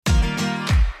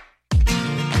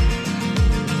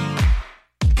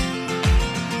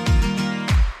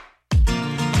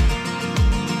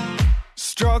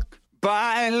Struck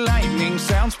by lightning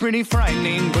sounds pretty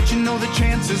frightening, but you know the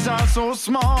chances are so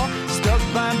small. Stuck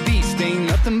by a bee sting,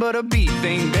 nothing but a bee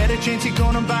thing. Better chance you're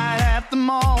gonna buy it at the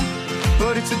mall.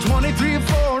 But it's a 23 or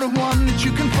 4 to 1 that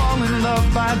you can fall in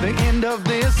love by the end of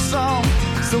this song.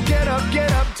 So get up,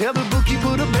 tell the bookie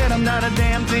put a bet on, not a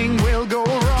damn thing will go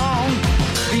wrong.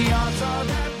 The odds are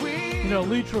that we... You know,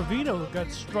 Lee Trevino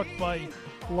got struck by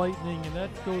lightning, and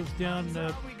that goes down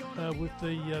with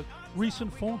the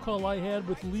recent phone call I had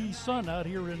with Lee's son out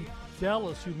here in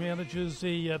Dallas, who manages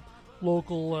a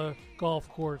local golf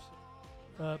course.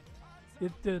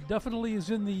 It definitely is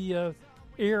in the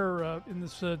air in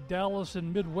this Dallas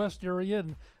and Midwest area,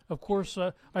 and of course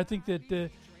I think that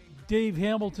Dave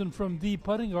Hamilton from the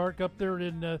Putting Arc up there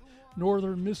in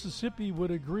northern Mississippi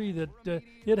would agree that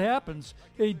it happens.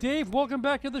 Hey Dave, welcome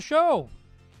back to the show.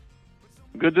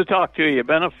 Good to talk to you.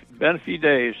 Been a few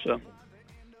days. So.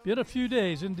 Been a few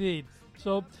days, indeed.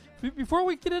 So, before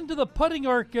we get into the Putting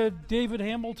Arc, David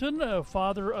Hamilton,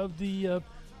 father of the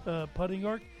Putting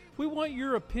Arc, we want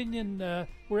your opinion.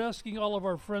 We're asking all of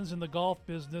our friends in the golf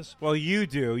business. Well, you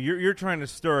do. You're trying to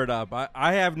stir it up.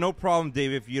 I have no problem,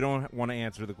 Dave, if you don't want to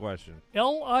answer the question.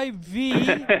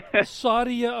 LIV,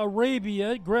 Saudi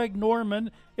Arabia, Greg Norman,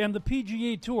 and the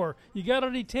PGA Tour. You got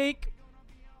any take?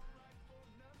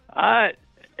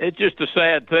 It's just a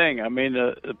sad thing. I mean,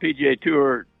 the PGA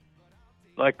Tour,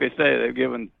 like they say, they've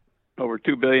given over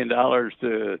 $2 billion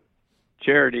to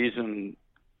charities and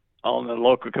all in the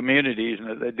local communities,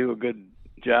 and they do a good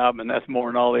job, and that's more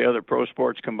than all the other pro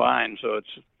sports combined. So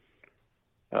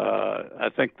I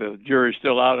think the jury's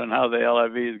still out on how the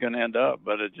LIV is going to end up,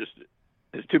 but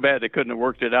it's too bad they couldn't have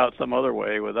worked it out some other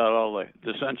way without all the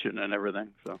dissension and everything.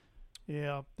 So.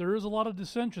 Yeah, there is a lot of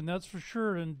dissension, that's for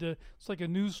sure, and it's like a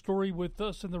news story with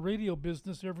us in the radio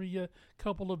business every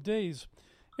couple of days.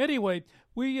 Anyway,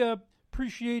 we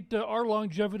appreciate our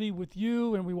longevity with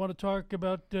you, and we want to talk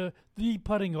about the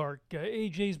Putting Arc.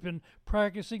 AJ's been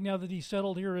practicing now that he's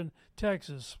settled here in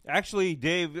Texas. Actually,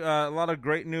 Dave, a lot of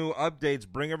great new updates.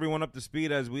 Bring everyone up to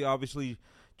speed as we obviously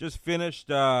just finished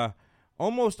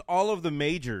almost all of the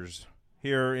majors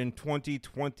here in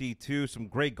 2022. Some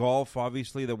great golf,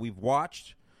 obviously, that we've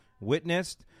watched,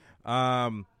 witnessed.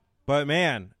 But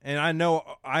man, and I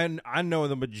know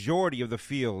the majority of the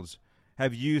fields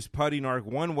have used Putting Arc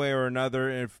one way or another,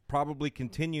 and probably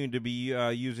continuing to be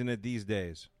using it these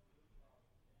days.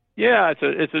 Yeah,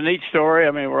 it's a neat story.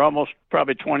 I mean, we're almost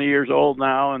probably 20 years old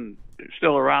now and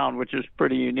still around, which is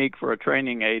pretty unique for a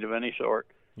training aid of any sort.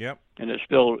 Yep. And it's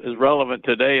still as relevant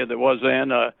today as it was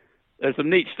then. There's some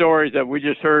neat stories that we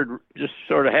just heard just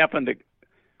sort of happened to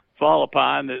fall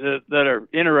upon that are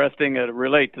interesting that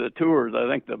relate to the tours. I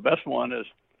think the best one is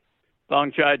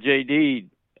Thongchai JD.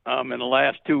 In the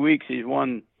last 2 weeks, he's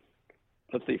won,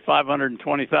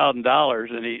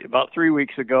 $520,000. And about 3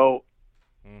 weeks ago,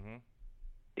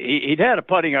 he'd had a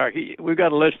Putting Arc. We've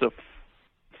got a list of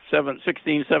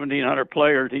 1,700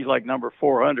 players. He's like number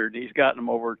 400. He's gotten them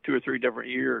over 2 or 3 different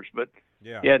years, but he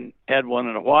hadn't had one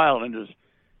in a while. And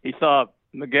he saw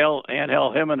Miguel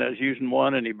Angel Jimenez using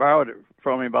one, and he borrowed it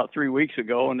from him about 3 weeks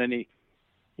ago, and then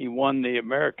he won the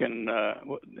American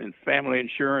Family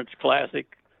Insurance Classic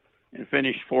and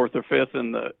finished 4th or 5th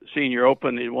in the Senior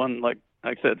Open. He won, like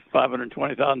I said,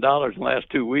 $520,000 in the last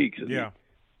 2 weeks. And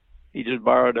he just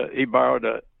borrowed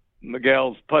a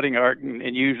Miguel's Putting Arc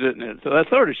and used it, and so that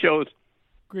sort of shows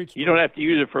you don't have to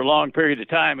use it for a long period of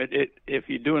time. If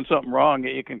you're doing something wrong,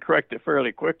 you can correct it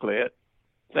fairly quickly.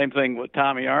 Same thing with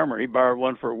Tommy Armour. He borrowed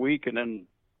one for a week and then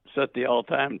set the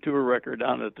all-time tour record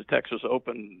down at the Texas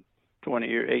Open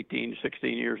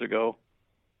 16 years ago.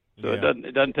 So it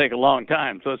doesn't take a long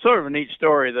time. So it's sort of a neat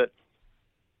story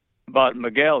about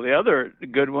Miguel. The other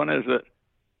good one is that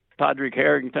Padraig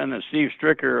Harrington and Steve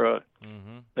Stricker,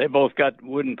 they both got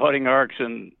wooden Putting Arcs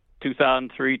in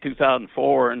 2003,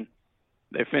 2004, and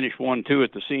they finished 1-2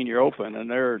 at the Senior Open, and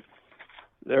their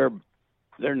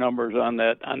numbers on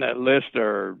that list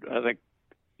are, I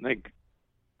think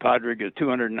Padraig is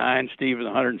 209, Steve is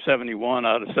 171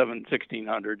 out of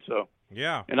 1,600. So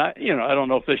and I don't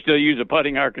know if they still use a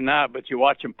Putting Arc or not, but you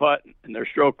watch them putt, and their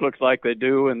stroke looks like they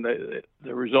do, and the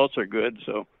results are good.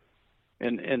 So,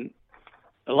 and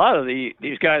a lot of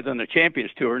these guys on the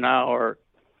Champions Tour now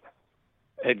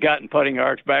had gotten Putting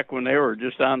Arcs back when they were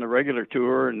just on the regular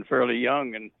tour and fairly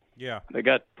young, and they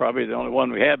got probably the only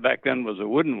one we had back then was a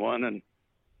wooden one,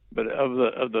 but of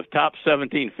the top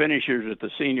 17 finishers at the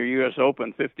Senior U.S.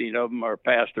 Open, 15 of them are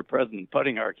past or present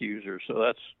Putting Arc users.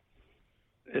 So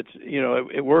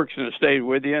it works and it stays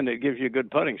with you, and it gives you a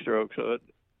good putting stroke. So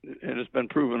it's been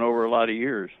proven over a lot of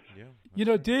years. You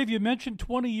know, Dave, you mentioned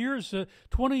 20 years.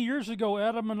 20 years ago,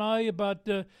 Adam and I, about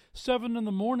 7 in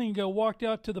the morning, walked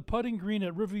out to the putting green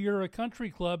at Riviera Country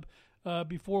Club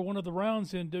before one of the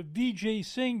rounds, and Vijay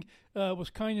Singh was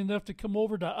kind enough to come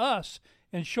over to us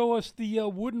and show us the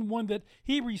wooden one that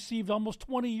he received almost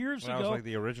 20 years ago. That was like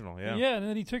the original, yeah. Yeah, and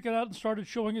then he took it out and started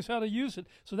showing us how to use it.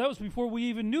 So that was before we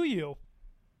even knew you.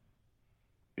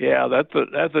 Yeah,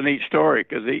 that's a neat story,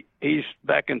 because he's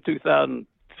back in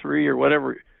 2003 or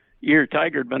whatever year.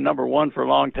 Tiger had been number one for a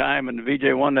long time, and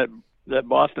Vijay won that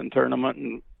Boston tournament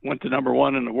and went to number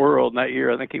one in the world. And that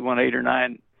year, I think he won 8 or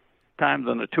 9 times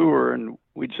on the tour, and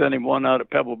we'd send him one out at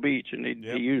Pebble Beach, and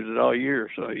he used it all year.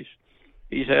 So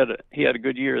he had a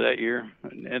good year that year,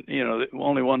 and you know, the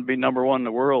only one to be number one in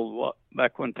the world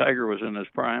back when Tiger was in his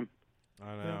prime.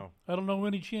 I know. I don't know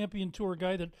any champion tour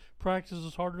guy that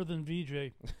practices harder than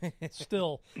Vijay.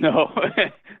 Still. No,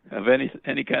 of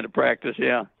any kind of practice,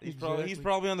 yeah. He's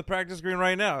probably on the practice green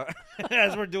right now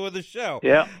as we're doing the show.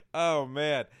 Yeah. Oh,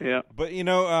 man. Yeah. But, you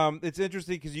know, it's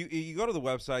interesting because you go to the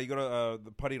website, you go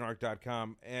to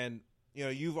theputtingarc.com, and, you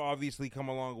know, you've obviously come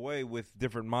a long way with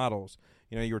different models.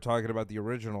 You know, you were talking about the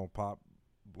original Pop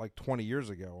like 20 years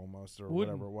ago almost, or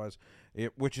whatever it was,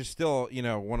 which is still, you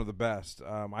know, one of the best.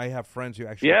 I have friends who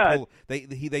actually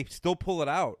they still pull it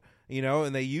out, you know,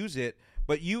 and they use it.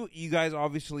 But you guys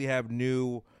obviously have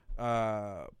new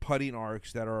putting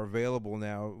arcs that are available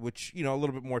now, which, you know, a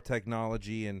little bit more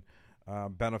technology and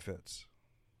benefits.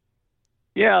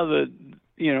 Yeah,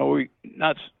 we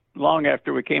not long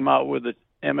after we came out with the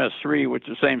MS3, which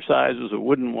is the same size as a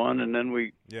wooden one, and then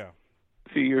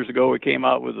a few years ago we came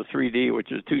out with the 3D,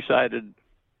 which is a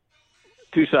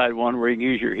two-side one where you can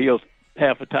use your heels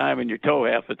half the time and your toe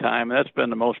half the time, and that's been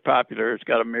the most popular. It's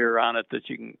got a mirror on it that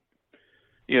you can,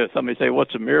 you know, somebody say,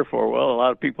 what's a mirror for? Well, a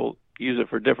lot of people use it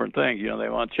for different things. You know, they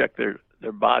want to check their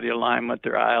body alignment,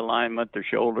 their eye alignment, their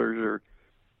shoulders, or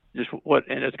just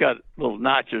and it's got little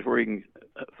notches where you can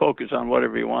focus on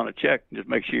whatever you want to check. Just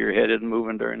make sure your head isn't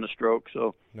moving during the stroke.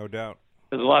 So no doubt.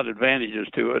 There's a lot of advantages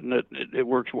to it, and it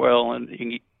works well, and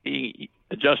you can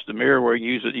adjust the mirror where you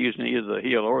use it using either the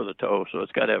heel or the toe, so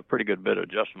it's got to have a pretty good bit of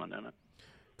adjustment in it.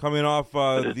 Coming off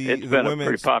it's been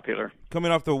pretty popular.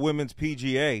 Coming off the women's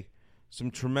PGA,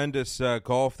 some tremendous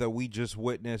golf that we just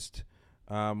witnessed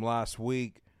last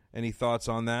week. Any thoughts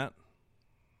on that?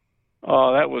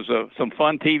 Oh, that was some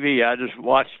fun TV. I just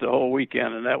watched the whole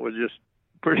weekend, and that was just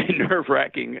pretty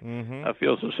nerve-wracking. Mm-hmm. I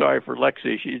feel so sorry for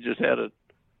Lexi. She just had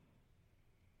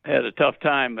a tough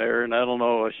time there, and I don't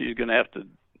know if she's going to have to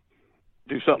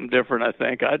do something different. I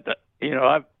think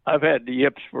I've had the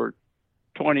yips for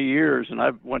 20 years, and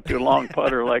I went to a long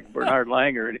putter like Bernard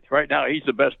Langer, and right now he's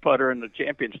the best putter in the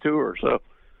Champions Tour. So,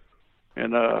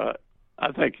 and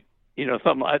I think, you know,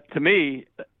 something to me,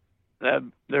 there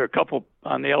are a couple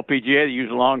on the LPGA that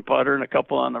use a long putter and a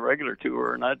couple on the regular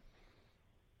tour, and I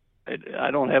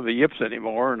don't have the yips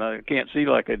anymore, and I can't see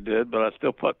like I did, but I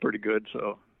still putt pretty good.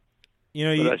 So, you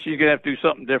know, she's gonna have to do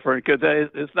something different, because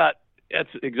it's not. That's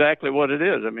exactly what it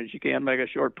is. I mean, she can make a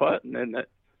short putt, and then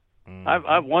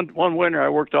I've one winter. I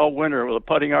worked all winter with a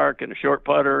putting arc and a short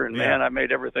putter, and man, I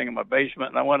made everything in my basement.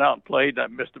 And I went out and played. And I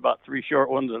missed about 3 short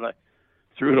ones, and I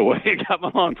threw it away and got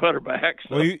my long putter back.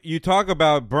 So. Well, you talk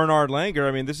about Bernard Langer.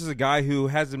 I mean, this is a guy who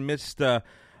hasn't missed the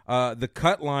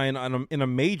cut line in a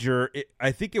major.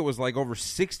 I think it was like over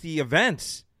 60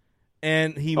 events.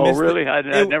 And he missed. Oh, really? I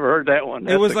never heard that one.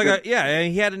 It was like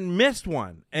he hadn't missed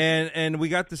one. And we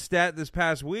got the stat this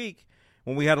past week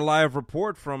when we had a live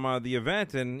report from the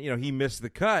event, and, you know, he missed the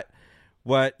cut.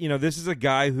 But, you know, this is a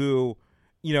guy who,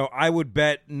 you know, I would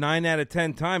bet 9 out of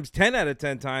 10 times, 10 out of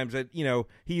 10 times that, you know,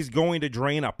 he's going to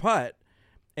drain a putt,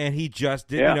 and he just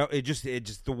did. You know, it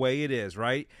just the way it is,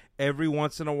 right? Every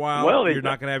once in a while, you're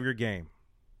not going to have your game.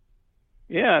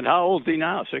 Yeah, and how old is he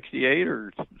now? 68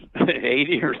 or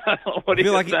 80 or what?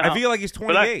 I feel like he's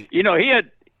 28. He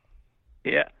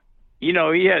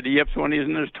had the yips when he was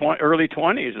in his early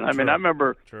 20s, and I mean, I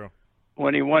remember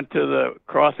when he went to the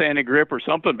cross-handed grip or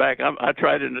something back. I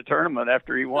tried it in a tournament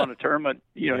after he won a tournament.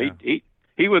 You know,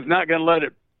 he was not going to let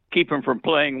it keep him from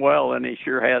playing well, and he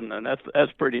sure hadn't, and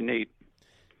that's pretty neat.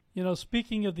 You know,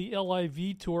 speaking of the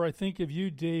LIV Tour, I think of you,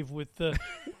 Dave, with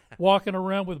walking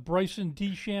around with Bryson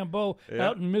DeChambeau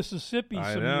out in Mississippi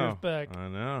years back. I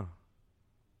know.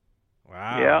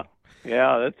 Wow.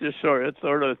 Yeah. That's just sort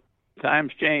of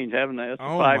times change, haven't they? That's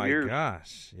 5 years. Oh my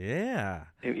gosh. Yeah.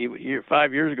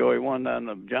 5 years ago, he won on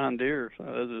the John Deere, so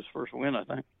that was his first win, I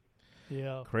think.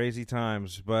 Yeah. Crazy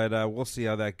times, but we'll see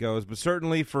how that goes. But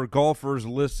certainly for golfers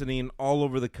listening all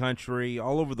over the country,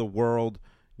 all over the world,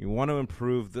 You want to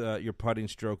improve your putting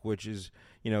stroke, which is,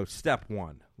 step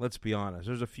one. Let's be honest.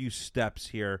 There's a few steps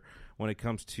here when it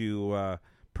comes to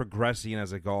progressing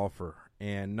as a golfer.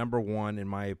 And number one, in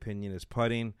my opinion, is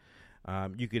putting.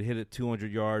 You could hit it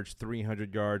 200 yards,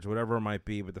 300 yards, whatever it might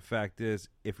be. But the fact is,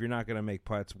 if you're not going to make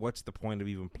putts, what's the point of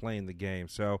even playing the game?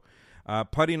 So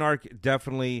Putting Arc,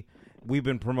 definitely we've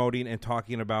been promoting and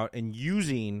talking about and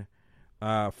using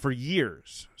for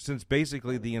years, since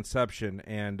basically the inception.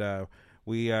 And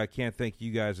we can't thank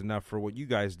you guys enough for what you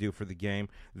guys do for the game.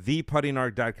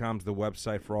 ThePuttingArc.com is the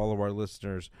website for all of our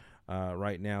listeners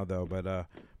right now, though. But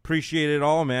appreciate it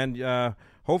all, man.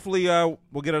 Hopefully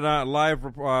we'll get a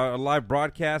live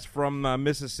broadcast from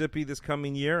Mississippi this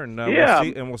coming year, and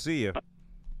we'll see you.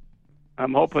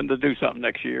 I'm hoping to do something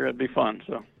next year. It'd be fun.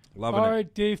 So. All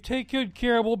right, Dave. Take good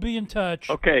care. We'll be in touch.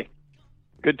 Okay.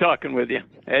 Good talking with you,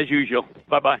 as usual.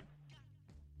 Bye-bye.